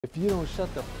If you don't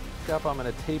shut the f up, I'm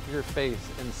gonna tape your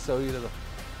face and sew you to the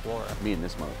floor. Me and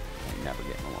this mother ain't never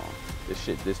getting along. This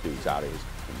dude's out of his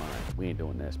mind. We ain't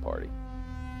doing this party.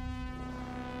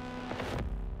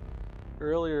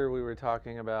 Earlier we were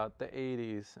talking about the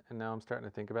 80s, and now I'm starting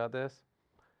to think about this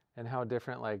and how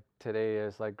different like today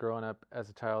is. Like growing up as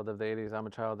a child of the 80s, I'm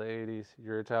a child of the 80s,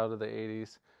 you're a child of the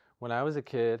 80s. When I was a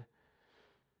kid,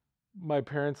 my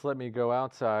parents let me go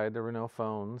outside. There were no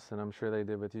phones, and I'm sure they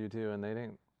did with you too,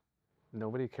 and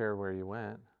nobody cared where you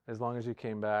went as long as you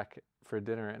came back for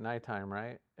dinner at nighttime,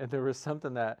 right? And there was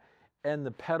something and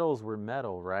the pedals were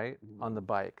metal, right? On the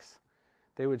bikes.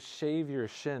 They would shave your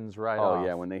shins right Oh off.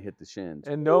 yeah, when they hit the shins.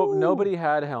 And nobody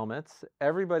had helmets.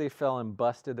 Everybody fell and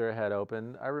busted their head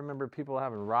open. I remember people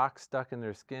having rocks stuck in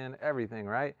their skin, everything,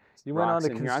 right? You went on Rocks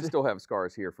to in here. I still have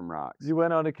scars here from rocks. you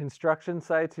went on to construction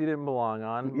sites you didn't belong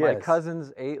on. My Yes.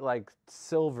 cousins ate like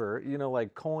silver,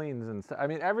 like coins and stuff. I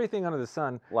mean, everything under the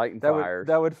sun Lighting that fires.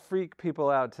 would freak people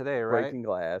out today, right? Breaking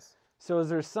glass. So is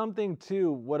there something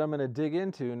to what I'm going to dig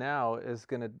into now is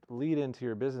going to lead into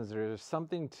your business? There's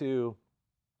something to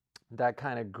that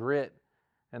kind of grit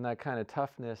and that kind of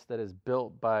toughness that is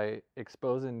built by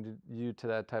exposing you to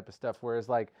that type of stuff. Whereas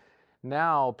like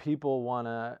now people want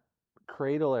to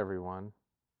cradle everyone.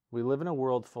 We live in a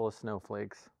world full of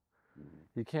snowflakes.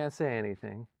 You can't say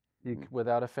anything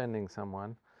without offending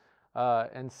someone.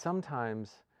 And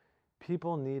sometimes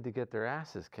people need to get their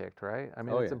asses kicked, right? I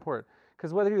mean, it's important.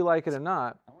 Because whether you like it or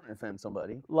not, I want to offend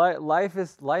somebody. life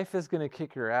is going to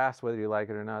kick your ass whether you like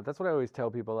it or not. That's what I always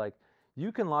tell people. Like,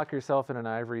 you can lock yourself in an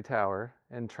ivory tower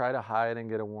and try to hide and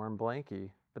get a warm blankie,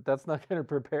 but that's not going to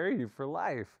prepare you for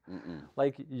life.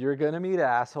 Like, you're going to meet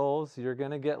assholes. You're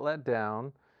going to get let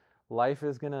down. Life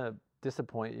is going to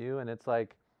disappoint you. And it's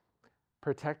like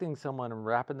protecting someone and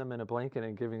wrapping them in a blanket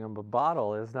and giving them a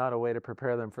bottle is not a way to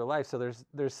prepare them for life. So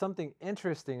there's something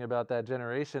interesting about that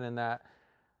generation, in that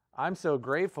I'm so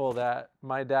grateful that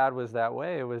my dad was that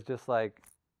way. It was just like,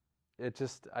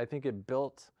 I think it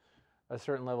built a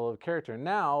certain level of character.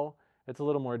 Now it's a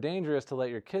little more dangerous to let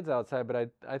your kids outside, but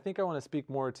I think I want to speak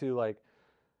more to like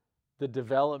the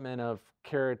development of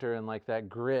character and like that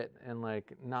grit and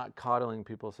like not coddling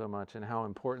people so much, and how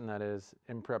important that is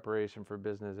in preparation for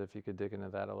business. If you could dig into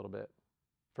that a little bit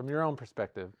from your own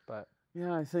perspective. But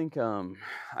yeah, I think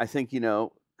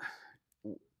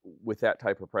with that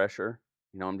type of pressure,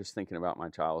 I'm just thinking about my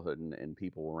childhood and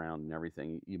people around and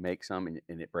everything. You make some and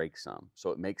it breaks some.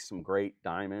 So it makes some great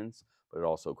diamonds, but it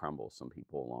also crumbles some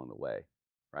people along the way,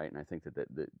 right? And I think that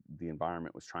the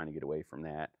environment was trying to get away from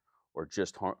that, or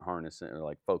just harnessing or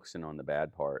like focusing on the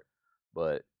bad part.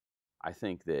 But I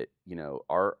think that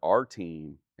our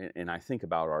team, and I think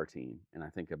about our team, and I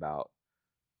think about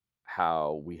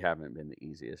how we haven't been the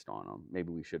easiest on them.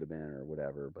 Maybe we should have been or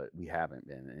whatever, but we haven't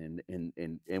been,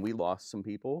 and we lost some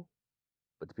people,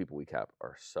 but the people we kept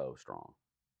are so strong.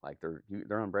 Like they're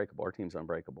unbreakable. Our team's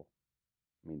unbreakable.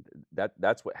 I mean,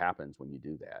 that's what happens when you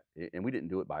do that. And we didn't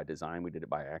do it by design. We did it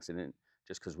by accident,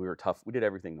 just because we were tough. We did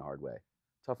everything the hard way.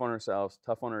 Tough on ourselves,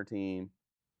 tough on our team,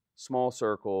 small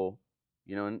circle,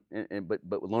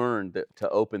 but learn to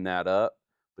open that up.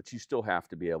 But you still have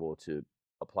to be able to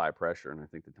apply pressure. And I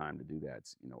think the time to do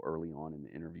that's, early on in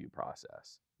the interview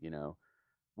process,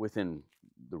 within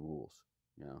the rules,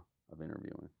 of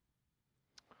interviewing.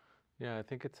 yeah, I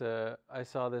think I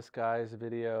saw this guy's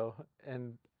video,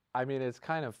 and I mean, it's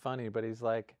kind of funny, but he's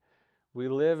like, we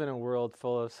live in a world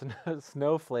full of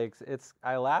snowflakes.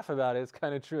 I laugh about it. It's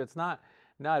kind of true. It's not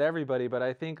everybody, but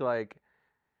I think like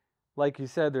you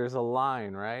said, there's a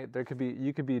line, right?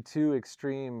 You could be too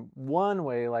extreme one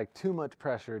way, like too much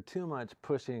pressure, too much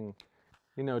pushing,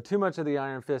 too much of the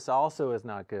iron fist also is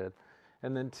not good.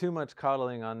 And then too much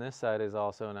coddling on this side is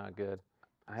also not good.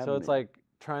 So it's like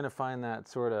trying to find that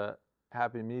sort of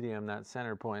happy medium, that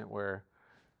center point where.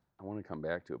 I want to come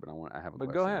back to it, but I have a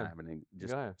question. Go ahead. I haven't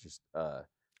Go ahead.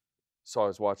 So I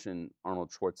was watching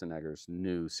Arnold Schwarzenegger's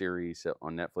new series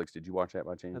on Netflix. Did you watch that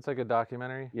by chance? It's like a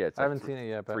documentary? Yeah, it's I like haven't seen it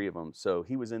yet. But 3 of them. So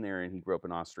he was in there, and he grew up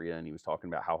in Austria, and he was talking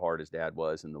about how hard his dad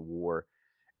was in the war.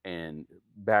 And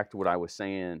back to what I was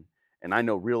saying, and I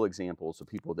know real examples of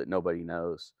people that nobody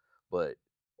knows,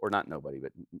 or not nobody,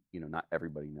 but not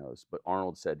everybody knows. But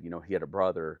Arnold said, he had a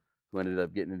brother who ended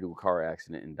up getting into a car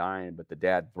accident and dying, but the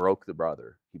dad broke the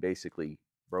brother. He basically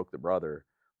broke the brother,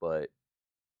 but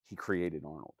he created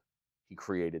Arnold. He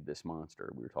created this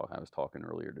monster. I was talking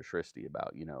earlier to Shristy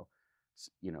about,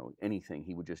 anything.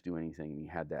 He would just do anything, and he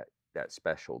had that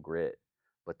special grit.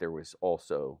 But there was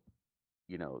also,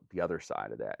 the other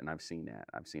side of that, and I've seen that.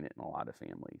 I've seen it in a lot of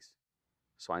families.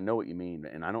 So I know what you mean,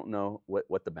 and I don't know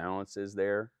what the balance is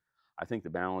there. I think the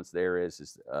balance there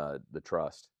is the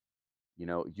trust. You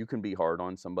know, you can be hard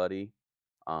on somebody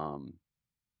um,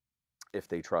 if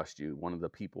they trust you. One of the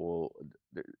people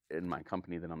in my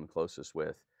company that I'm the closest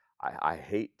with, I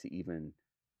hate to even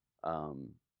um,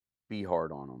 be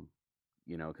hard on them,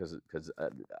 you know, because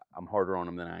I'm harder on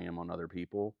him than I am on other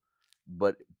people.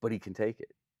 But he can take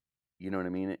it. You know what I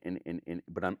mean?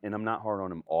 I'm not hard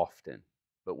on him often,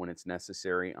 but when it's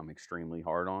necessary, I'm extremely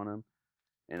hard on him,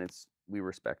 and we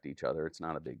respect each other. It's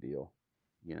not a big deal.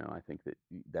 You know, I think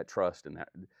that trust and that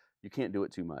you can't do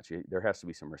it too much. There has to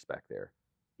be some respect there.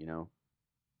 You know,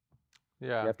 you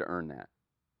Yeah. have to earn that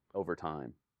over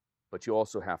time, but you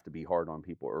also have to be hard on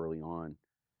people early on.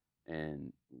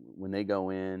 And when they go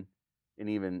in, and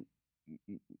even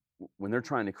when they're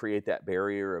trying to create that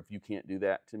barrier of you can't do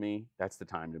that to me, that's the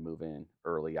time to move in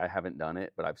early. I haven't done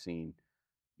it, but I've seen,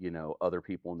 you know, other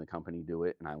people in the company do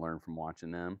it, and I learn from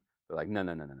watching them. They're like, no,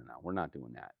 no, no, no, no, no, we're not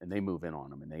doing that, and they move in on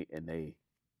them, and they,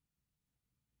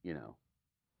 you know,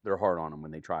 they're hard on them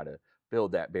when they try to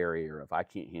build that barrier of I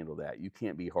can't handle that. You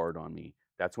can't be hard on me.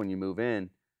 That's when you move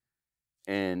in,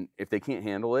 and if they can't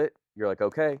handle it, you're like,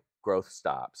 okay, growth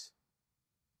stops.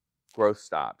 Growth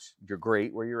stops. You're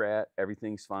great where you're at.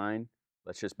 Everything's fine.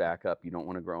 Let's just back up. You don't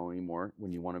want to grow anymore.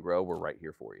 When you want to grow, we're right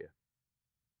here for you.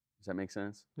 Does that make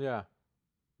sense? Yeah.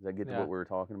 Does that get to Yeah. what we were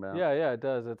talking about? Yeah, yeah, it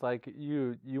does. It's like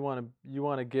you want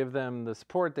to give them the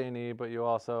support they need, but you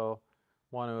also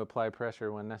want to apply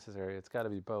pressure when necessary. It's got to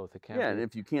be both. It can't Yeah, be and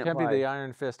if you can't can't be apply, the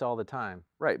iron fist all the time.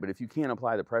 right, but if you can't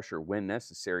apply the pressure when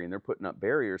necessary and they're putting up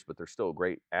barriers, but they're still a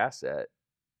great asset,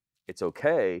 it's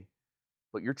okay,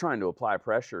 but you're trying to apply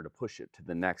pressure to push it to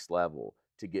the next level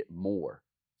to get more.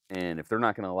 And if they're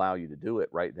not going to allow you to do it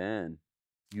right then,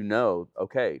 you know,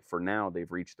 okay, for now they've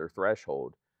reached their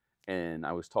threshold. And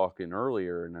I was talking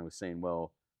earlier and I was saying,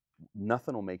 well,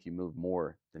 nothing will make you move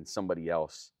more than somebody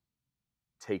else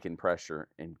taking pressure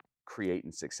and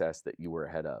creating success that you were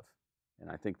ahead of. And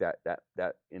I think that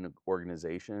in an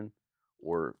organization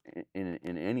or in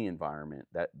any environment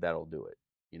that'll do it.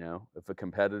 You know, if a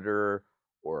competitor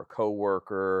or a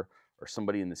coworker or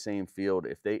somebody in the same field,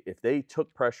 if they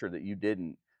took pressure that you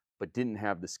didn't, but didn't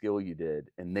have the skill you did,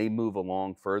 and they move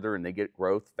along further and they get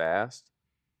growth fast,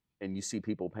 and you see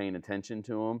people paying attention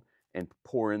to them and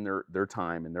pour in their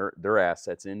time and their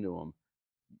assets into them,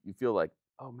 you feel like,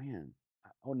 oh man,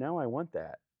 oh now I want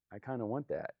that. I kind of want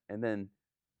that. And then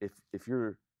if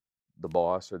you're the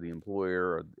boss or the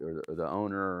employer or the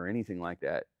owner or anything like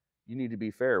that, you need to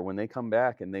be fair. When they come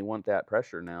back and they want that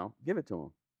pressure now, give it to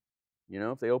them. You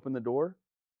know, if they open the door,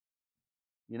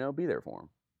 you know, be there for them.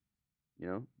 You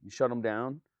know, you shut them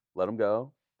down, let them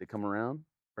go. They come around,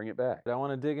 bring it back. But I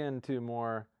want to dig into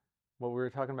more what we were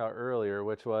talking about earlier,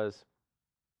 which was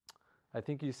I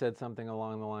think you said something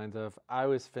along the lines of I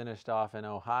was finished off in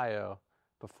Ohio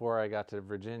before I got to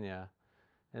Virginia.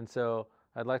 And so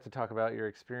I'd like to talk about your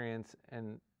experience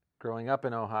and growing up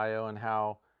in Ohio and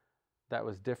how that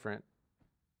was different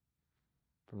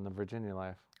from the Virginia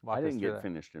life. I Walk us didn't through get that.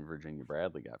 finished in Virginia.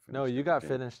 Bradley got No, finished you in got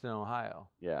Virginia. finished in Ohio.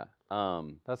 Yeah.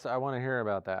 I want to hear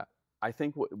about that. I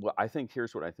think I think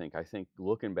here's what I think. I think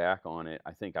looking back on it,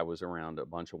 I think I was around a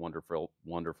bunch of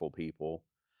wonderful people.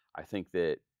 I think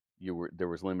that there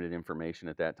was limited information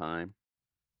at that time.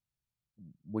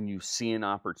 When you see an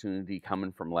opportunity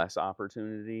coming from less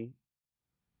opportunity,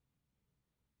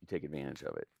 you take advantage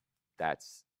of it.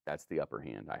 That's the upper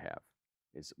hand I have.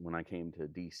 Is when I came to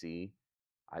DC,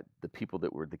 the people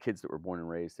that were the kids that were born and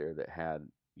raised there that had,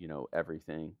 you know,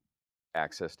 everything,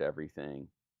 access to everything,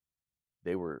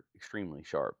 they were extremely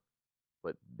sharp,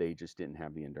 but they just didn't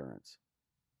have the endurance.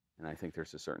 And I think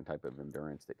there's a certain type of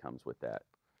endurance that comes with that.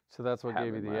 So that's what gave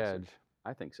you Having the less, edge.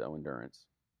 I think so. Endurance,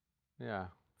 Yeah.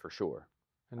 for sure.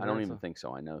 I don't Endurance. even think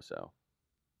so. I know so.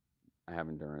 I have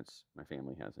endurance. My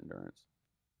family has endurance.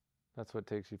 That's what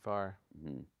takes you far.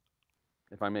 Hmm.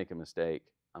 If I make a mistake,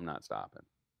 I'm not stopping.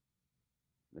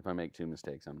 If I make 2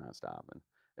 mistakes, I'm not stopping.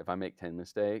 If I make 10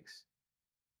 mistakes,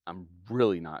 I'm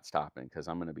really not stopping because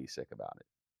I'm going to be sick about it.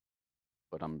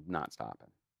 But I'm not stopping.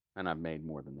 And I've made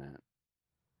more than that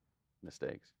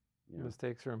mistakes. You know?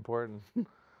 Mistakes are important.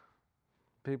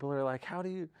 People are like,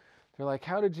 they're like,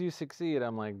 how did you succeed?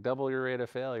 I'm like, double your rate of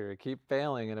failure. Keep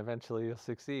failing and eventually you'll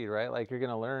succeed, right? Like you're going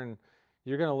to learn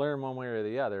one way or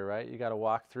the other, right? You got to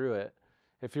walk through it.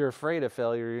 If you're afraid of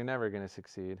failure, you're never going to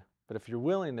succeed. But if you're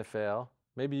willing to fail,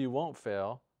 maybe you won't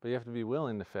fail, but you have to be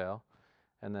willing to fail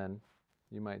and then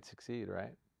you might succeed,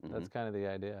 right? Mm-hmm. That's kind of the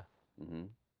idea. Mm-hmm.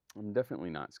 I'm definitely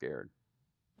not scared.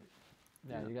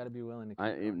 Yeah, you got to be willing to keep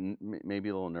I going. maybe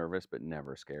a little nervous, but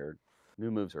never scared. New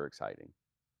moves are exciting.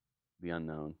 The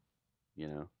unknown, you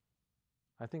know.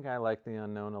 I think I like the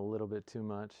unknown a little bit too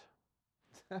much.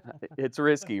 It's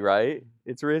risky, right?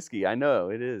 It's risky. I know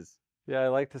it is. Yeah, I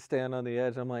like to stand on the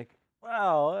edge. I'm like,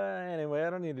 well, anyway, I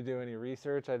don't need to do any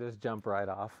research. I just jump right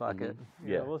off. Fuck it.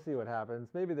 Yeah, We'll see what happens.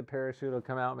 Maybe the parachute will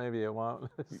come out. Maybe it won't.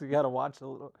 So you got to watch a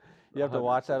little. You have to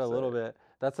watch that a little 100%. bit.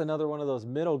 That's another one of those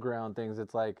middle ground things.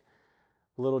 It's like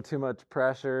a little too much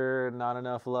pressure, not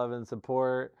enough love and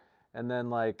support, and then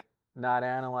like not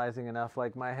analyzing enough.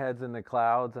 Like my head's in the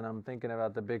clouds and I'm thinking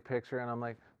about the big picture and I'm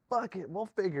like, fuck it, we'll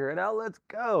figure it out. Let's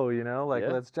go, like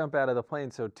Yeah, let's jump out of the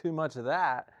plane. So too much of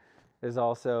that is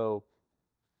also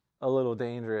a little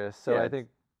dangerous. So yeah, I think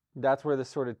that's where this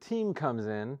sort of team comes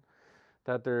in,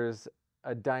 that there's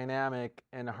a dynamic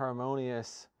and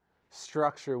harmonious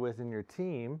structure within your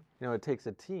team. It takes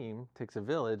a team, takes a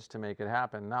village to make it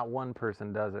happen. Not one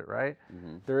person does it, right?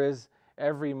 There is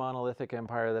every monolithic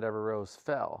empire that ever rose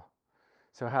fell.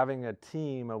 So having a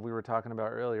team of, we were talking about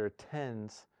earlier,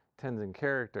 tens in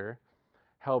character,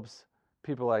 helps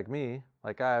people like me.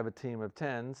 Like I have a team of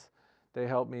tens. They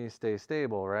help me stay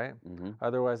stable, right?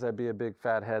 Otherwise, I'd be a big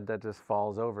fat head that just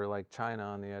falls over like China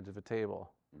on the edge of a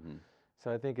table.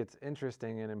 So I think it's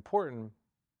interesting and important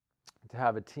to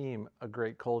have a team, a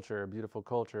great culture, a beautiful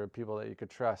culture of people that you could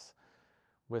trust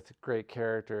with great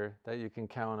character that you can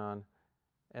count on,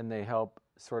 and they help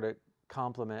sort of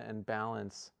complement and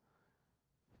balance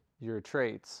your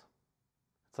traits.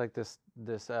 It's like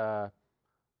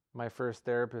my first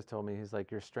therapist told me, he's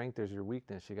like, your strength is your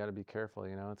weakness. You got to be careful.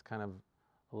 It's kind of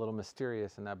a little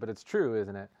mysterious in that, but it's true,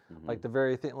 isn't it? Like the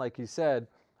very thing, like you said,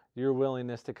 your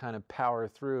willingness to kind of power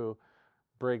through,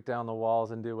 break down the walls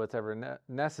and do whatever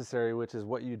necessary, which is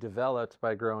what you developed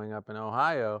by growing up in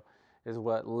Ohio, is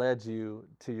what led you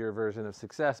to your version of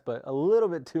success. But a little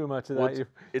bit too much of well, that,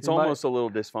 it's you might, almost a little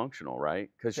dysfunctional,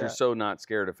 right? Because you're yeah, so not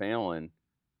scared of failing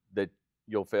that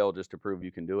you'll fail just to prove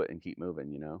you can do it and keep moving.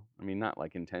 I mean, not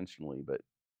like intentionally, but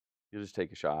you'll just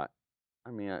take a shot.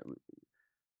 I mean,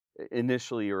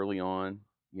 initially early on,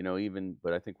 even,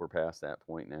 but I think we're past that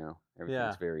point now. yeah,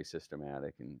 Everything's very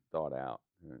systematic and thought out.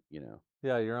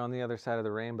 yeah. You're on the other side of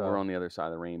the We're rainbow. on the other side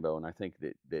of the rainbow, and I think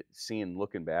that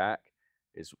looking back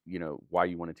is why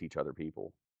you want to teach other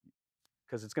people,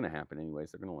 because it's going to happen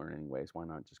anyways. They're going to learn anyways. Why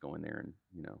not just go in there and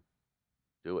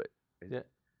do it? Yeah,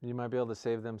 you might be able to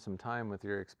save them some time with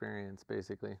your experience,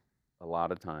 basically. A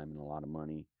lot of time and a lot of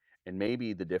money, and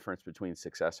maybe the difference between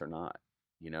success or not,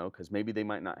 because maybe they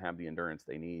might not have the endurance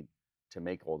they need to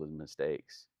make all the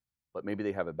mistakes, but maybe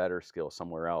they have a better skill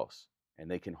somewhere else, and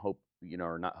they can hope,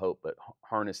 or not hope, but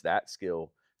harness that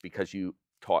skill because you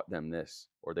taught them this,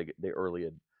 or they early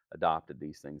adopted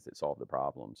these things that solve the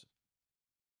problems.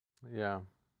 Yeah.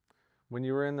 When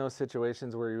you were in those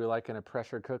situations where you were like in a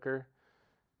pressure cooker,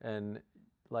 and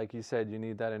like you said, you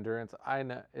need that endurance. I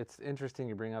know it's interesting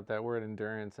you bring up that word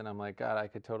endurance, and I'm like, God, I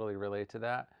could totally relate to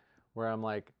that. Where I'm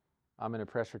like, I'm in a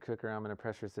pressure cooker, I'm in a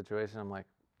pressure situation. I'm like,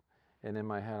 and in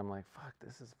my head, I'm like, fuck,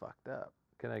 this is fucked up.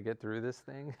 Can I get through this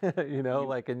thing? You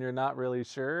Like, and you're not really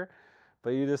sure, but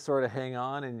you just sort of hang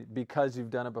on, and because you've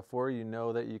done it before, you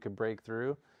know that you can break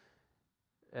through.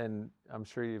 And I'm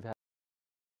sure you've had.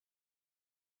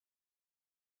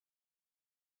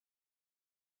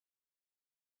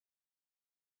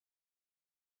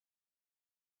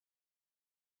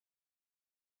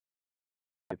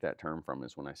 get that term from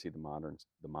is when I see the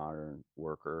modern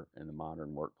worker and the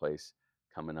modern workplace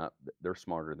coming up, they're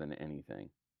smarter than anything.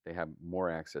 They have more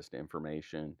access to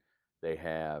information. They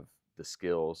have the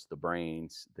skills, the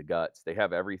brains, the guts. They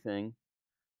have everything,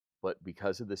 but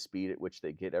because of the speed at which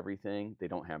they get everything, they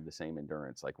don't have the same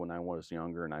endurance. Like when I was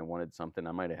younger and I wanted something,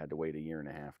 I might have had to wait a year and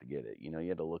a half to get it. You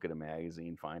had to look at a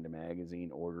magazine, find a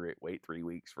magazine, order it, wait 3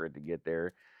 weeks for it to get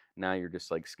there. Now you're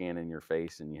just like scanning your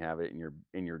face and you have it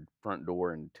in your front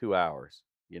door in 2 hours.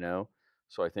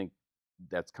 So I think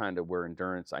that's kind of where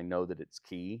endurance. I know that it's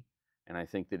key, and I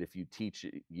think that if you teach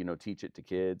it to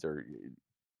kids, or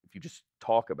if you just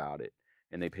talk about it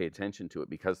and they pay attention to it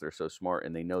because they're so smart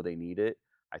and they know they need it,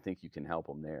 I think you can help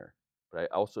them there. But I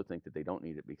also think that they don't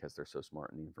need it because they're so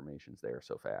smart and the information's there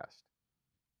so fast.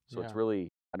 So it's Yeah,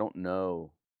 really, I don't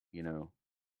know, you know,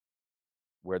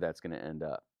 where that's going to end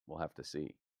up. We'll have to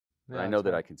see. But I yeah, know it's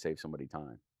that I hard. can save somebody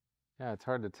time. Yeah, it's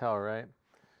hard to tell, right?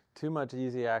 Too much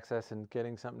easy access and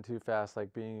getting something too fast,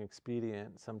 like being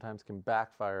expedient, sometimes can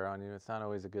backfire on you. It's not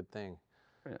always a good thing.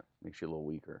 Yeah, makes you a little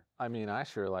weaker. I mean, I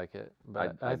sure like it, I,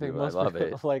 but I I think do. I most love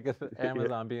people it. like Yeah,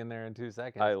 Amazon being there in 2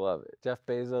 seconds. I love it. Jeff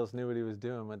Bezos knew what he was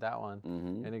doing with that one,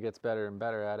 Hmm. and he gets better and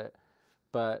better at it.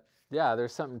 But yeah,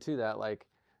 there's something to that. Like,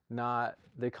 not,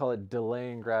 they call it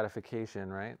delaying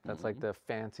gratification, right? That's like Hmm. the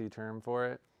fancy term for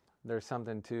it. There's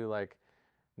something to like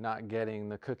not getting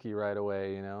the cookie right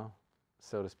away, you know,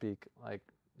 so to speak. Like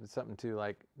it's something to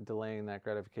like delaying that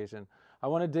gratification. I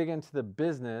want to dig into the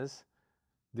business,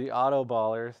 the auto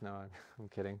ballers. No, I'm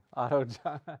kidding. I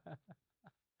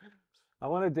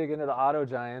want to dig into the auto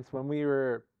giants when we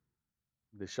were.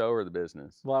 The show or the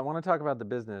business? Well, I want to talk about the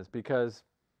business because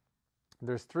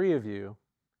there's three of you,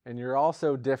 and you're all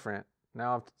so different.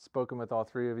 Now I've spoken with all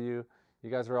three of you. You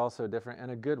guys are all so different in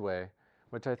a good way,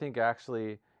 which I think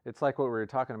actually it's like what we were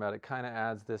talking about. It kind of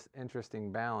adds this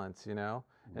interesting balance, you know,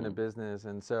 in a Mm-hmm. business.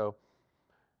 And so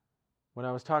when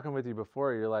I was talking with you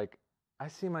before, you're like, I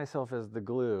see myself as the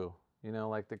glue, you know,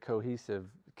 like the cohesive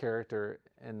character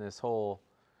in this whole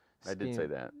I did say scheme.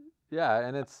 that. Yeah,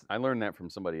 and it's I learned that from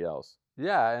somebody else.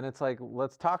 yeah, and it's like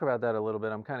let's talk about that a little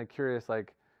bit. I'm kind of curious,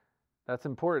 like that's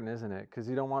important, isn't it? Because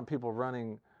you don't want people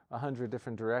running 100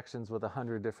 different directions with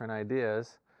 100 different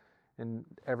ideas, and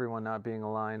everyone not being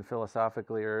aligned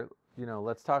philosophically. Or you know,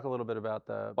 let's talk a little bit about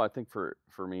the. Well, I think for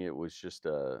me, it was just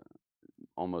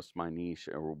almost my niche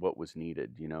or what was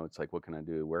needed. You know, it's like, what can I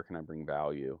do? Where can I bring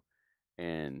value?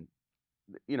 And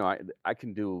you know, I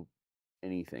can do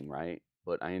anything, right?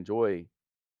 But I enjoy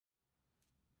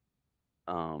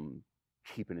um,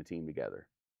 keeping a team together.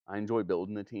 I enjoy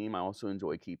building a team. I also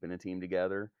enjoy keeping a team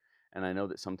together. And I know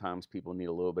that sometimes people need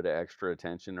a little bit of extra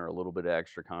attention or a little bit of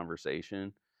extra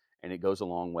conversation, and it goes a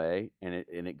long way. And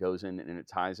it goes in and it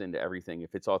ties into everything.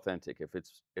 If it's authentic, if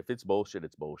it's bullshit,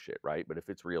 it's bullshit, right? But if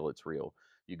it's real, it's real.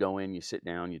 You go in, you sit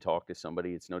down, you talk to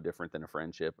somebody. It's no different than a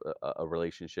friendship, a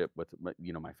relationship with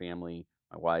my family,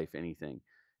 my wife, anything.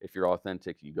 If you're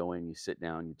authentic, you go in, you sit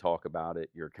down, you talk about it.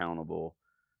 You're accountable.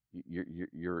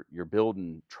 You're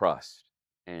building trust,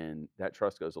 and that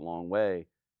trust goes a long way.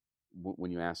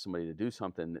 When you ask somebody to do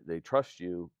something, they trust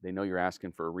you. They know you're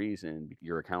asking for a reason.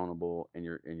 You're accountable, and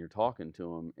you're talking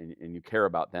to them, and you care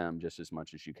about them just as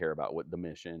much as you care about what the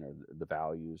mission or the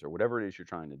values or whatever it is you're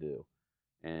trying to do.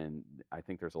 And I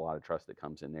think there's a lot of trust that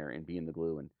comes in there, and being the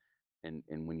glue. And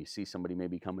when you see somebody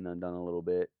maybe coming undone a little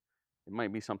bit, it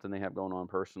might be something they have going on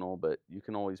personal, but you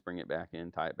can always bring it back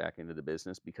in, tie it back into the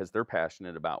business because they're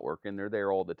passionate about working. They're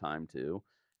there all the time too,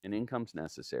 and income's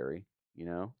necessary. You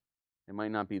know, it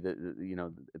might not be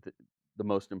the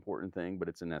most important thing, but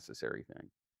it's a necessary thing.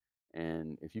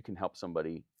 And if you can help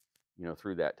somebody,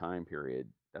 through that time period,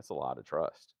 that's a lot of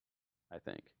trust, I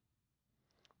think.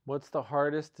 What's the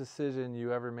hardest decision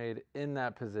you ever made in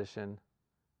that position?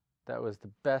 That was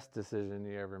the best decision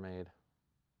you ever made.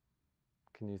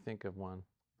 Can you think of one?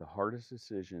 The hardest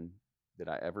decision that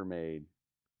I ever made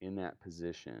in that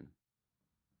position.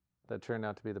 That turned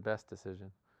out to be the best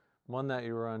decision. One that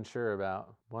you were unsure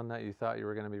about, one that you thought you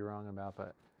were going to be wrong about,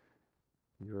 but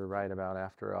you were right about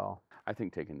after all. I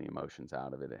think taking the emotions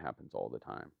out of it, it happens all the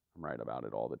time. I'm right about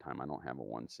it all the time. I don't have a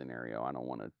one scenario. I don't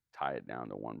want to tie it down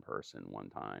to one person, one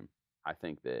time. I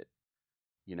think that,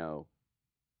 you know,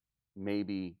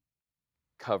 maybe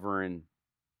covering,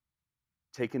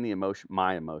 taking the emotion,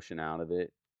 my emotion out of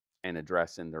it and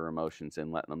addressing their emotions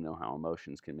and letting them know how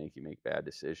emotions can make you make bad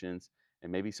decisions.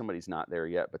 And maybe somebody's not there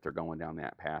yet, but they're going down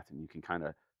that path and you can kind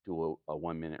of do a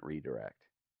 1 minute redirect.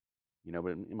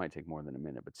 But it might take more than a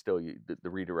minute, but still the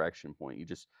redirection point,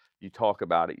 you talk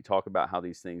about it. You talk about how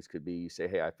these things could be. You say,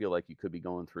 hey, I feel like you could be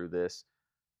going through this,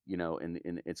 and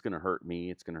it's going to hurt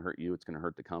me. It's going to hurt you. It's going to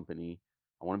hurt the company.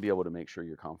 I want to be able to make sure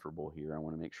you're comfortable here. I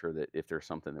want to make sure that if there's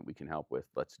something that we can help with,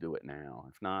 let's do it now.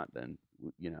 If not, then,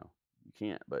 you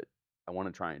can't, but I want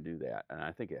to try and do that. And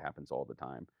I think it happens all the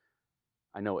time.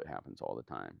 I know it happens all the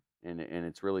time. And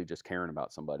it's really just caring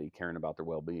about somebody, caring about their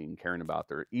well-being, caring about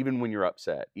their, even when you're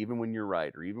upset, even when you're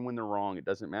right, or even when they're wrong, it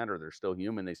doesn't matter. They're still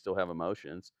human. They still have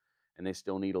emotions, and they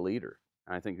still need a leader.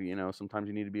 And I think, sometimes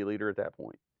you need to be a leader at that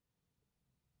point.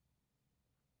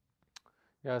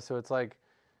 Yeah, so it's like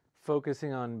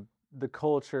focusing on the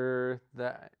culture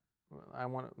that I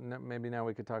want. Maybe now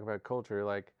we could talk about culture.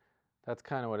 Like that's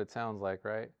kind of what it sounds like,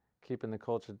 right? Keeping the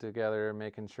culture together,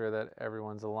 making sure that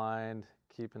everyone's aligned,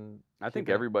 I think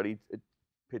keeping it. everybody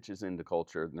pitches into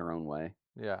culture in their own way.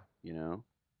 Yeah. You know,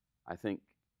 I think,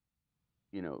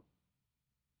 you know,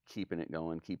 keeping it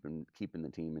going, keeping the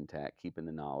team intact, keeping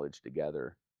the knowledge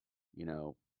together, you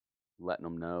know, letting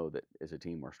them know that as a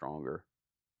team we're stronger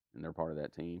and they're part of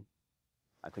that team.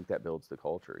 I think that builds the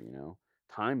culture.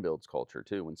 Time builds culture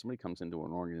too. When somebody comes into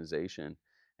an organization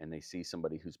and they see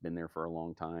somebody who's been there for a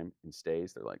long time and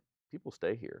stays, they're like, people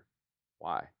stay here.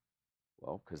 Why?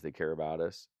 Well, because they care about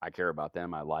us. I care about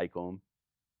them. I like them.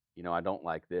 I don't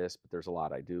like this, but there's a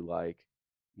lot I do like.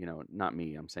 Not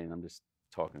me. I'm saying I'm just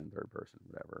talking in third person,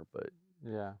 whatever. But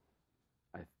Yeah.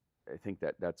 I, I think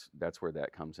that's where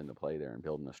that comes into play there and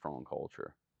building a strong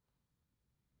culture.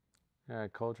 Yeah,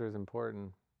 culture is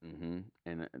important.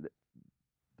 And the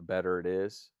better it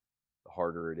is, the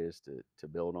harder it is to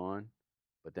build on.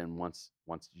 But then once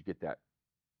you get that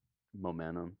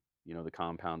momentum, the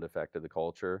compound effect of the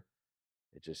culture,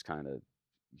 it just kind of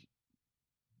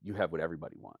you have what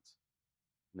everybody wants,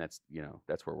 and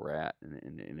that's where we're at,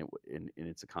 and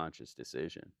it's a conscious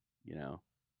decision. You know,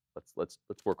 let's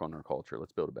work on our culture.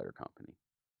 Let's build a better company.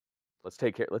 Let's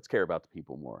take care. Let's care about the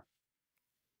people more.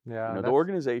 Yeah, The that's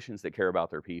organizations that care about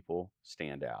their people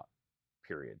stand out.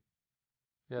 Period.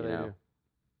 yeah, You they know, do.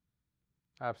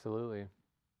 Absolutely.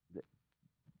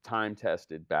 time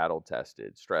tested, battle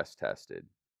tested, stress tested.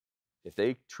 If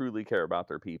they truly care about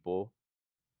their people,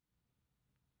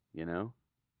 you know,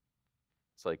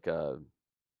 it's like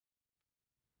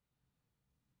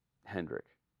Hendrick.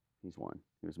 He's one.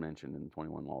 He was mentioned in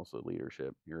 21 Laws of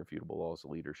Leadership, Irrefutable Laws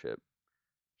of Leadership.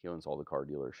 He owns all the car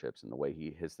dealerships, and the way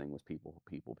his thing was people,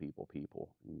 people, people, people.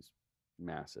 He's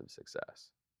massive success.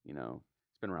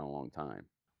 It's been around a long time.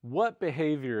 What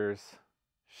behaviors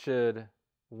should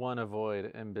one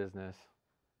avoid in business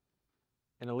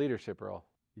in a leadership role?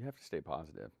 You have to stay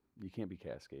positive. You can't be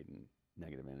cascading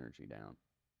negative energy down.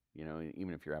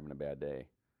 Even if you're having a bad day,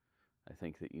 I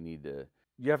think that you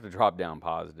have to drop down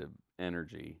positive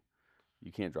energy.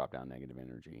 You can't drop down negative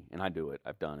energy. And I do it.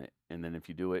 I've done it. And then if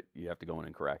you do it, you have to go in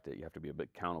and correct it. You have to be a bit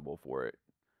accountable for it.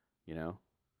 You know,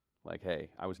 like, hey,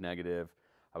 I was negative.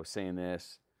 I was saying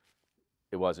this.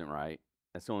 It wasn't right.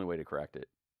 That's the only way to correct it.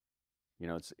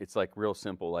 It's like real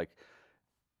simple. Like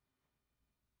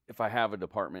if I have a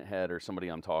department head or somebody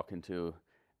I'm talking to,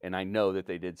 and I know that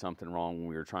they did something wrong when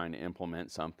we were trying to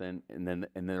implement something, and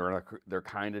they're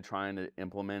kind of trying to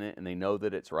implement it, and they know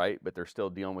that it's right, but they're still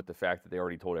dealing with the fact that they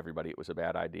already told everybody it was a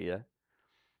bad idea.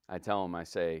 I tell them, I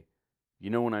say,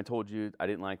 when I told you I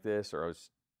didn't like this, or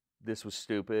this was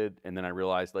stupid, and then I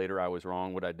realized later I was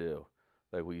wrong, what'd I do?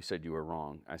 Like, well, you said you were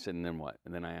wrong. I said, and then what?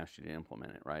 And then I asked you to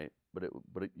implement it, right?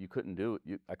 You couldn't do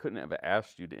it. I couldn't have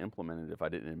asked you to implement it if I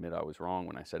didn't admit I was wrong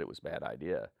when I said it was a bad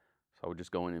idea. So I would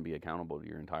just go in and be accountable to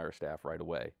your entire staff right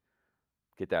away.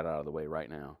 Get that out of the way right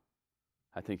now.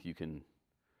 I think you can,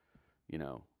 you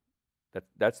know,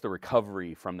 that's the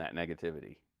recovery from that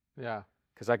negativity. Yeah.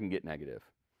 Because I can get negative.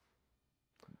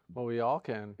 Well, we all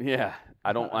can. Yeah,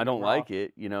 I don't like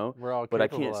it, We're all but I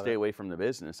capable can't of stay it. away from the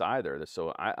business either.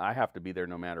 So I have to be there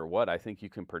no matter what. I think you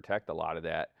can protect a lot of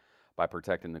that by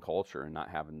protecting the culture and not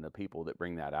having the people that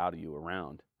bring that out of you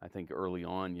around. I think early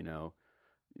on,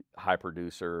 high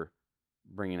producer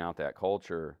bringing out that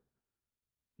culture,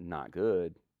 not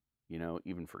good,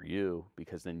 even for you,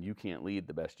 because then you can't lead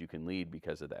the best you can lead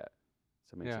because of that.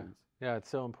 Does that make Yeah. sense? Yeah, it's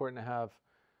so important to have.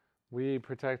 We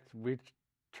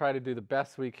try to do the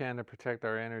best we can to protect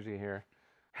our energy here.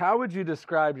 How would you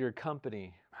describe your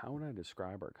company? How would I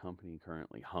describe our company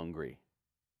currently? Hungry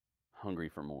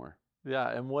for more. Yeah,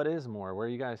 and what is more? Where are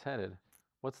you guys headed?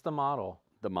 What's the model?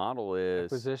 The model is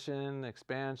Acquisition,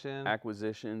 expansion?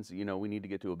 acquisitions. We need to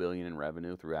get to $1 billion in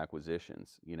revenue through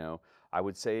acquisitions. I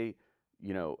would say,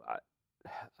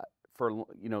 for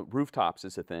rooftops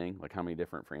is a thing. Like how many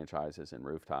different franchises and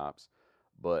rooftops,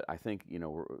 but I think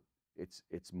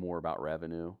it's more about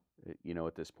revenue.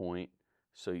 At this point,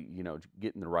 so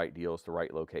getting the right deals, the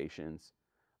right locations,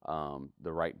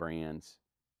 the right brands,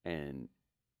 and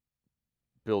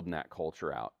building that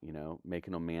culture out.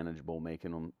 Making them manageable, making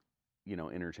them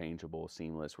interchangeable,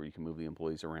 seamless, where you can move the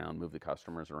employees around, move the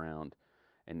customers around,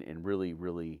 and really,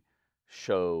 really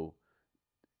show,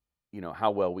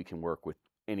 how well we can work with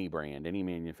any brand, any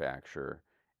manufacturer,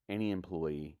 any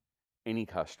employee, any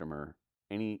customer,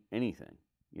 anything.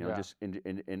 Yeah. Just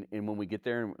and when we get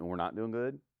there and we're not doing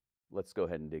good, let's go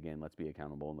ahead and dig in. Let's be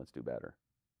accountable and let's do better.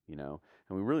 And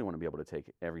we really want to be able to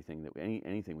take everything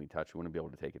anything we touch. We want to be able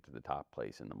to take it to the top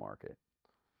place in the market.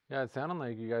 Yeah, it sounded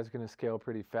like you guys are going to scale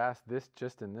pretty fast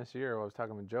just in this year. I was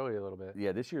talking with Joey a little bit.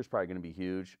 Yeah, this year's probably going to be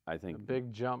huge. I think A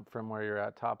big jump from where you're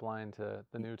at top line to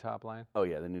the new top line. Oh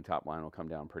yeah, the new top line will come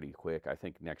down pretty quick. I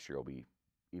think next year will be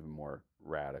even more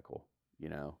radical,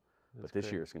 but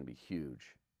this year is going to be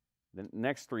huge. The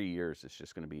next 3 years is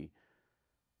just going to be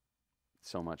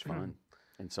so much fun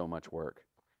and so much work.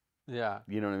 Yeah.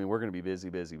 You know what I mean? We're going to be busy,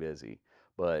 busy, busy,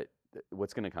 but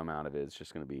what's going to come out of it is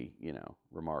just going to be,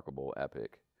 remarkable,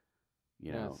 epic,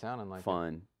 It sounded like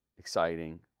fun,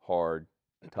 exciting, hard,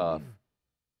 tough.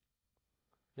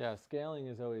 Yeah, scaling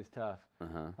is always tough.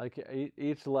 Uh-huh. Like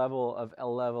each level of a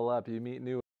level up, you meet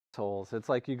new assholes. It's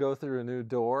like you go through a new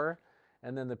door,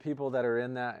 and then the people that are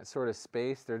in that sort of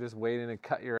space, they're just waiting to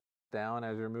cut your ass down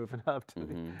as you're moving up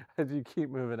as you keep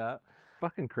moving up.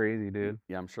 Fucking crazy, dude.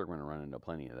 Yeah, I'm sure we're going to run into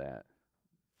plenty of that.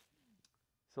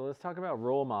 So let's talk about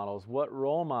role models. What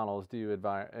role models do you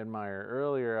admire?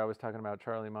 Earlier, I was talking about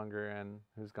Charlie Munger, and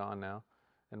who's gone now,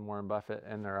 and Warren Buffett,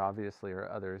 and there obviously are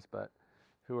others. But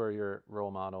who are your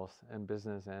role models in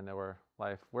business and or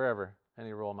life, wherever?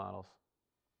 Any role models?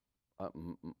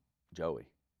 Joey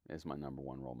is my number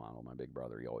one role model. My big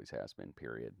brother. He always has been.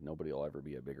 Period. Nobody will ever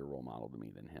be a bigger role model to me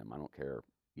than him. I don't care,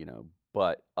 you know.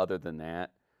 But other than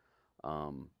that,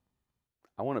 um,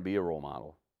 I want to be a role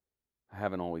model. I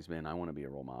haven't always been. I want to be a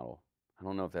role model. I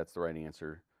don't know if that's the right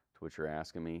answer to what you're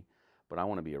asking me, but I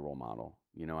want to be a role model.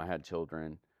 You know, I had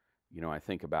children. You know, I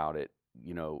think about it.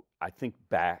 You know, I think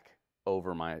back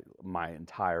over my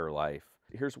entire life.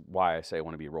 Here's why I say I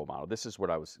want to be a role model. This is what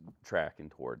I was tracking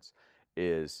towards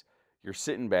is you're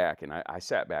sitting back, and I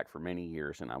sat back for many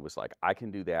years, and I was like, I can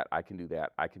do that, I can do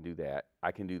that, I can do that,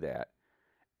 I can do that.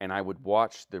 And I would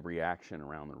watch the reaction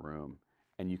around the room,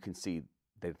 and you can see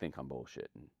they think I'm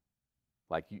bullshitting.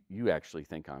 Like you actually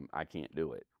think I can't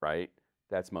do it, right?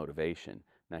 That's motivation.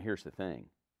 Now here's the thing.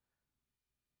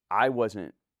 I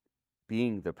wasn't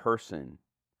being the person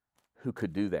who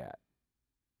could do that,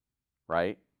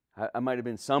 right? I might have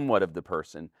been somewhat of the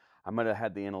person. I might have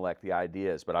had the intellect, the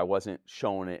ideas, but I wasn't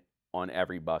showing it on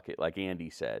every bucket. Like Andy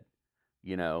said,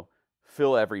 you know,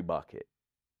 fill every bucket.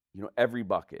 You know, every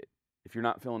bucket. If you're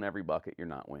not filling every bucket, you're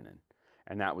not winning.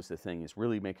 And that was the thing, is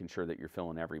really making sure that you're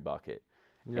filling every bucket.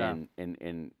 Yeah,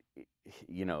 And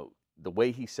you know, the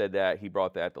way he said that, he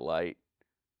brought that to light.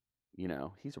 You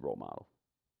know, he's a role model.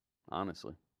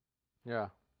 Honestly, yeah,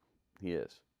 he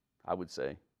is. I would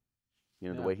say. You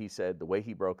know, the yeah, way he said, the way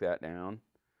he broke that down,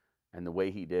 and the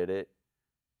way he did it,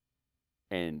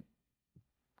 and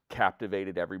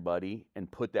captivated everybody, and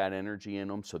put that energy in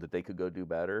them so that they could go do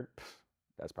better.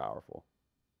 That's powerful.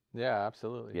 yeah.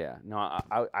 Absolutely. Yeah. No,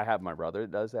 I have my brother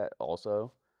that does that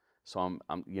also. So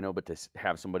I'm you know, but to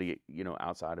have somebody, you know,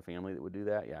 outside of family that would do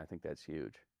that, yeah, I think that's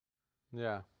huge.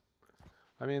 Yeah.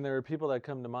 I mean, there are people that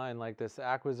come to mind. Like this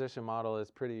acquisition model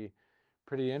is pretty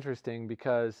interesting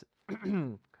because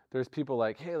there's people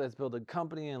like, hey, let's build a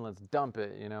company and let's dump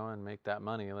it, you know, and make that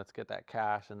money. Let's get that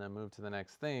cash and then move to the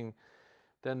next thing.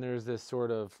 Then there's this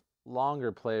sort of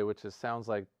longer play, which sounds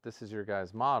like this is your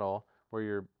guys' model, where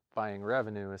you're buying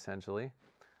revenue essentially,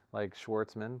 like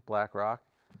Schwartzman, BlackRock,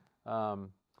 um,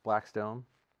 Blackstone,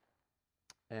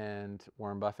 and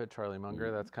Warren Buffett, Charlie Munger.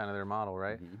 Mhm. That's kind of their model,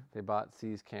 right? Mhm. They bought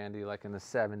See's Candy like in the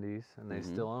 70s, and they Mhm.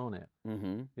 still own it.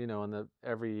 Mhm. You know, and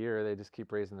every year they just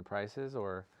keep raising the prices,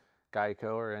 or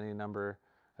Geico, or any number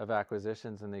of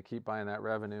acquisitions, and they keep buying that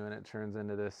revenue, and it turns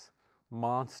into this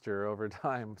monster over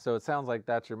time. So it sounds like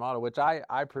that's your model, which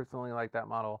I personally like that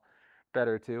model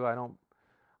better too. I don't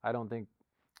think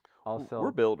I'll We're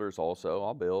sell. builders also.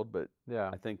 I'll build, but Yeah,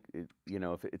 I think you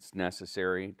know, if it's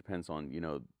necessary, it depends on, you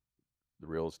know, the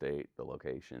real estate, the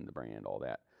location, the brand, all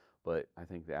that. But I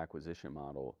think the acquisition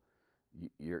model,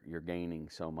 you're gaining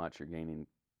so much. You're gaining,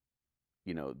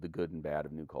 you know, the good and bad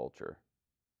of new culture,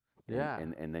 and yeah,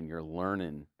 and then you're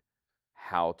learning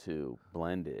how to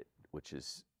blend it, which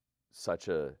is such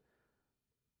a,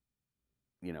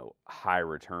 you know, high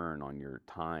return on your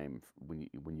time when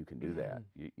you can do that.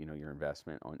 You know, your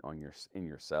investment on your in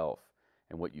yourself,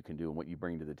 and what you can do and what you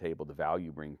bring to the table, the value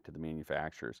you bring to the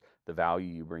manufacturers, the value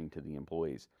you bring to the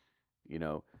employees, you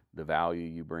know, the value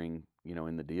you bring, you know,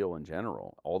 in the deal in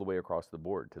general, all the way across the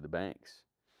board to the banks.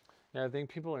 yeah. I think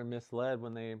people are misled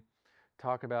when they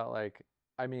talk about, like,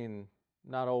 I mean,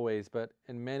 not always, but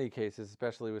in many cases,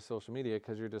 especially with social media,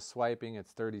 because you're just swiping,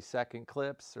 it's 30-second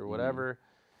clips or Hmm. whatever.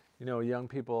 You know, young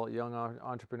people, young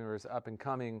entrepreneurs up and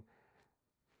coming,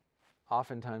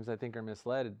 oftentimes I think are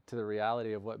misled to the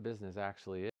reality of what business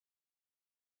actually is.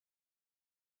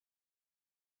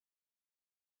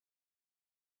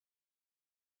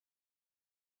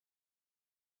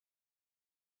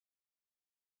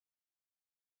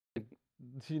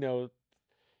 You know,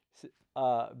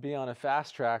 be on a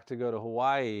fast track to go to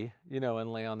Hawaii, you know,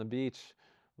 and lay on the beach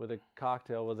with a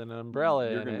cocktail with an umbrella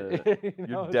You're in gonna, it.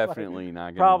 you're It's like definitely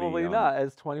not gonna be probably on. not.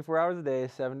 It's 24 hours a day,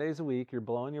 7 days a week. You're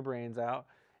blowing your brains out.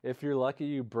 If you're lucky,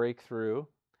 you break through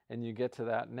and you get to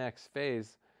that next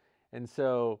phase. And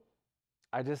so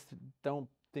I just don't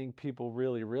think people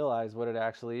really realize what it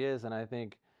actually is. And I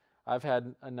think I've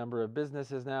had a number of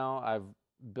businesses now. I've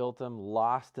built them,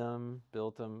 lost them,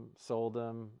 built them, sold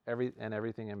them,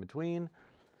 everything in between.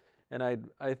 And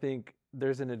I think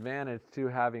there's an advantage to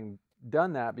having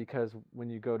done that, because when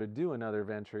you go to do another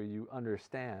venture, you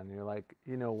understand. You're like,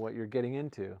 you know what you're getting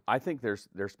into. I think there's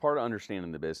part of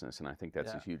understanding the business, and I think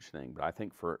that's a Yeah. huge thing. But I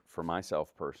think for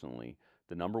myself personally,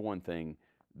 the number one thing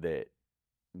that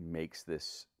makes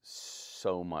this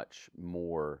so much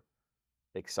more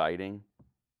exciting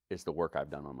is the work I've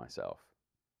done on myself.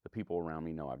 The people around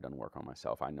me know I've done work on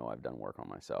myself. I know I've done work on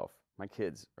myself. My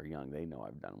kids are young. They know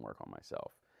I've done work on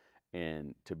myself.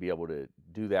 And to be able to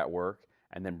do that work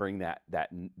and then bring that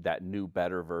new,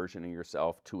 better version of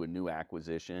yourself to a new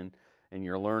acquisition, and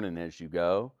you're learning as you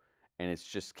go, and it's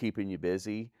just keeping you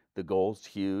busy. The goal's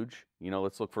huge.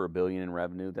 Let's look for $1 billion in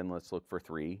revenue, then let's look for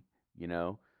 3,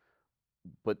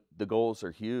 But the goals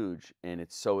are huge, and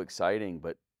it's so exciting,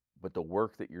 but the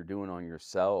work that you're doing on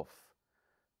yourself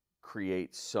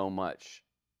creates so much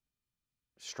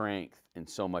strength and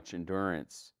so much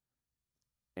endurance,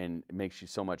 and it makes you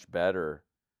so much better,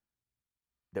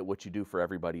 that what you do for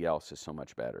everybody else is so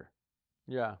much better.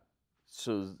 Yeah.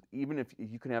 So even if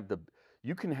you can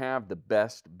have the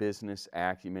best business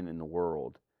acumen in the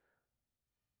world,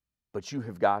 but you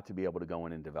have got to be able to go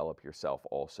in and develop yourself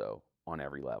also on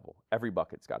every level. Every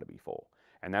bucket's got to be full.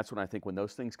 And that's when I think when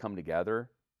those things come together,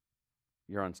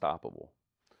 you're unstoppable.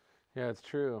 Yeah, it's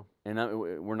true. And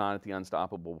we're not at the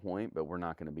unstoppable point, but we're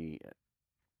not going to be,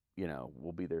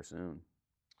 we'll be there soon.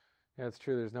 Yeah, it's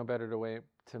true. There's no better way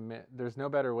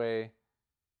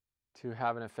to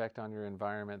have an effect on your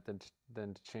environment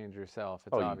than to change yourself.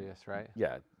 It's obvious, right?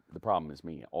 Yeah, the problem is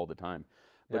me all the time.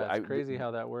 But yeah, it's crazy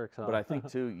how that works, huh? But I think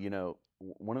too,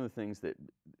 one of the things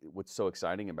what's so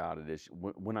exciting about it is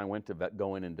when I went to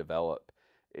go in and develop,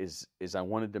 is I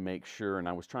wanted to make sure, and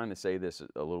I was trying to say this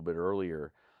a little bit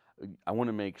earlier, I want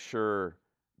to make sure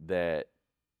that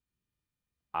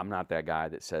I'm not that guy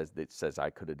that says I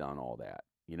could have done all that.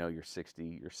 You're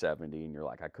 60, you're 70, and you're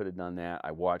like, I could have done that.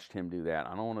 I watched him do that.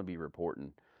 I don't want to be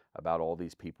reporting about all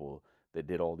these people that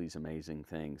did all these amazing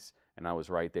things, and I was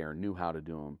right there and knew how to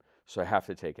do them. So I have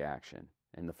to take action.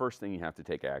 And the first thing you have to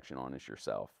take action on is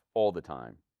yourself all the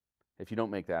time. If you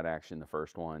don't make that action the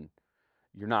first one,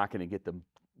 you're not going to get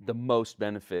the most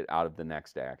benefit out of the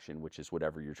next action, which is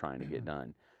whatever you're trying to get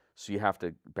done. So you have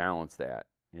to balance that.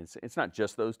 And it's not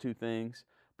just those two things,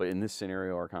 but in this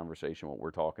scenario or conversation, what we're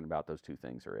talking about, those two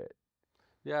things are it.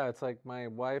 Yeah, it's like my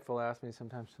wife will ask me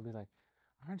sometimes, she'll be like,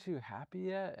 aren't you happy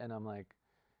yet? And I'm like,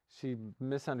 she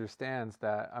misunderstands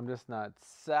that I'm just not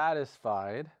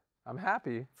satisfied. I'm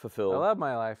happy. Fulfilled. I love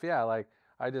my life. Yeah, like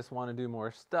I just want to do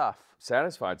more stuff.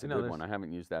 Satisfied's a good one. I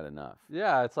haven't used that enough.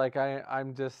 Yeah, it's like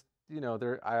I'm just,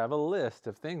 I have a list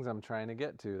of things I'm trying to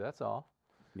get to. That's all.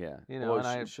 Yeah.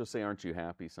 And she'll say, aren't you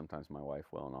happy? Sometimes my wife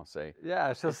will, and I'll say,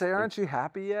 yeah, she'll say, aren't you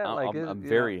happy yet? I'm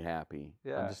very happy.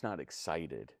 Yeah. I'm just not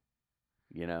excited,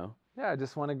 Yeah, I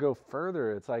just want to go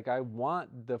further. It's like I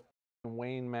want the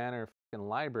Wayne Manor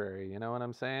library. You know what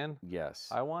I'm saying? Yes.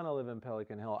 I want to live in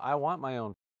Pelican Hill. I want my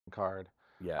own card.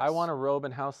 Yes. I want a robe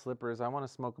and house slippers. I want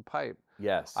to smoke a pipe.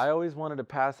 Yes. I always wanted to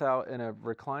pass out in a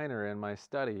recliner in my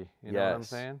study. You know what I'm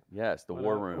saying? Yes, the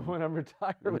war room. When I'm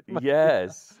retired.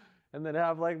 Yes. And then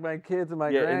have like my kids and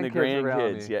my grandkids and the grandkids,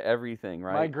 around me. Yeah, everything,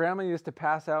 right? My grandma used to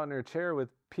pass out in her chair with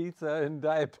pizza and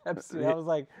Diet Pepsi. I was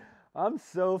like, I'm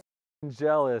so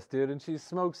jealous, dude. And she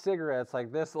smoked cigarettes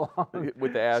like this long.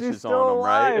 With the ashes she's on them,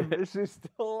 alive. right? She's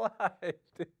still alive,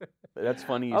 dude. That's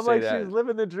funny you I'm say like, that. she's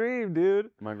living the dream, dude.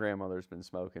 My grandmother's been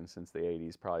smoking since the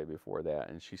 80s, probably before that,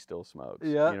 and she still smokes.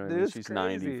 Yeah, you know what dude, I mean? it's She's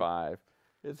crazy. 95.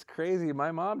 It's crazy.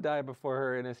 My mom died before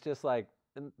her, and it's just like,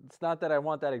 it's not that I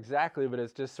want that exactly, but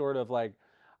it's just sort of like,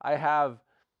 I have,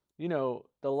 the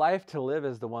life to live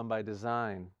is the one by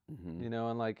design, Mm-hmm.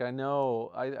 and like,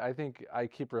 I think I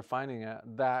keep refining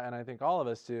that, and I think all of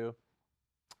us do.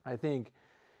 I think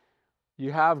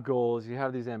you have goals, you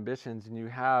have these ambitions, and you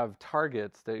have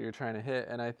targets that you're trying to hit,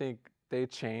 and I think they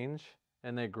change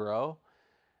and they grow.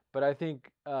 But I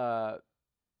think the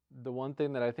one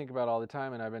thing that I think about all the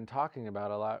time, and I've been talking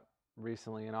about a lot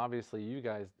recently, and obviously you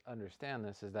guys understand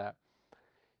this, is that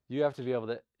you have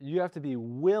to be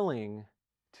willing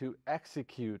to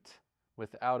execute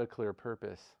without a clear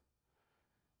purpose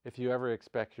if you ever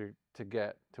expect to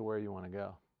get to where you want to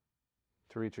go,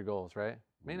 to reach your goals, right?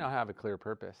 You may not have a clear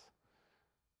purpose.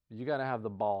 You got to have the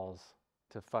balls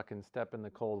to fucking step in the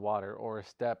cold water or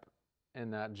step in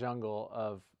that jungle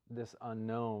of this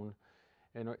unknown.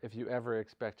 And if you ever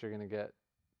expect you're going to get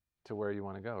to where you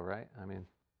want to go, right? I mean,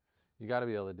 you got to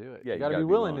be able to do it. Yeah, you got to be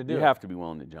willing to do it. You have to be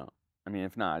willing to jump. I mean,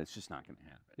 if not, it's just not going to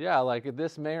happen. Yeah, like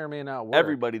this may or may not work.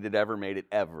 Everybody that ever made it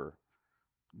ever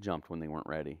jumped when they weren't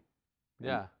ready.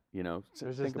 Yeah. And,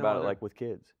 think about it like with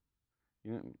kids.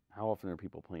 How often are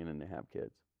people planning to have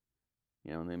kids?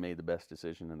 And they made the best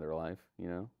decision in their life,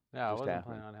 Yeah, I wasn't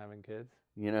planning on having kids.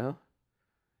 And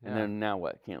then now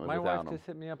what? Can't live without them. My wife just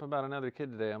hit me up about another kid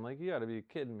today. I'm like, you got to be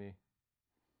kidding me.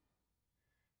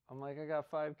 I'm like, I got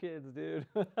 5 kids, dude.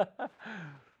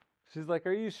 She's like,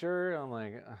 are you sure? I'm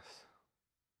like,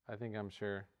 I think I'm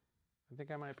sure. I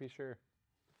think I might be sure.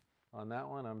 on that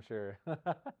one, I'm sure.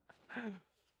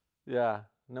 Yeah,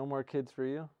 no more kids for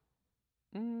you?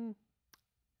 Mm,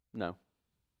 no,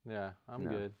 Yeah, I'm no.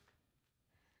 good.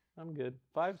 I'm good.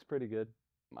 Five's pretty good.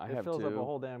 I It have fills up a two.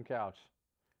 whole damn couch.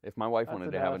 If my wife That's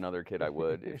wanted to have enough. another kid, I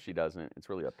would. If she doesn't, it's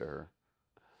really up to her,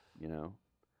 you know.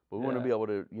 But we want to Yeah. be able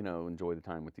to, enjoy the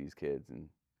time with these kids and,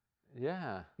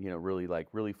 Yeah.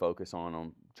 really focus on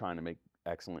them, trying to make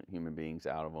excellent human beings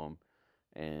out of them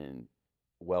and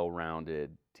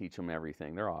well-rounded, teach them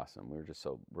everything. They're awesome. We're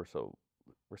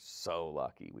so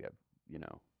lucky. We have, these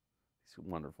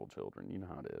wonderful children. You know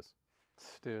how it is.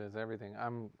 Dude, it's everything.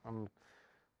 I'm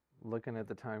looking at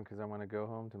the time because I want to go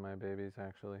home to my babies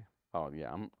actually. Oh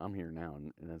yeah, I'm here now,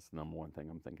 and that's the number one thing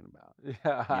I'm thinking about. Yeah, I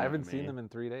You know what I haven't seen mean? them in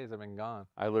 3 days. I've been gone.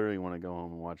 I literally want to go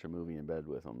home and watch a movie in bed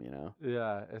with them.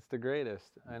 Yeah, it's the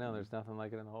greatest. I know Mhm. there's nothing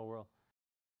like it in the whole world.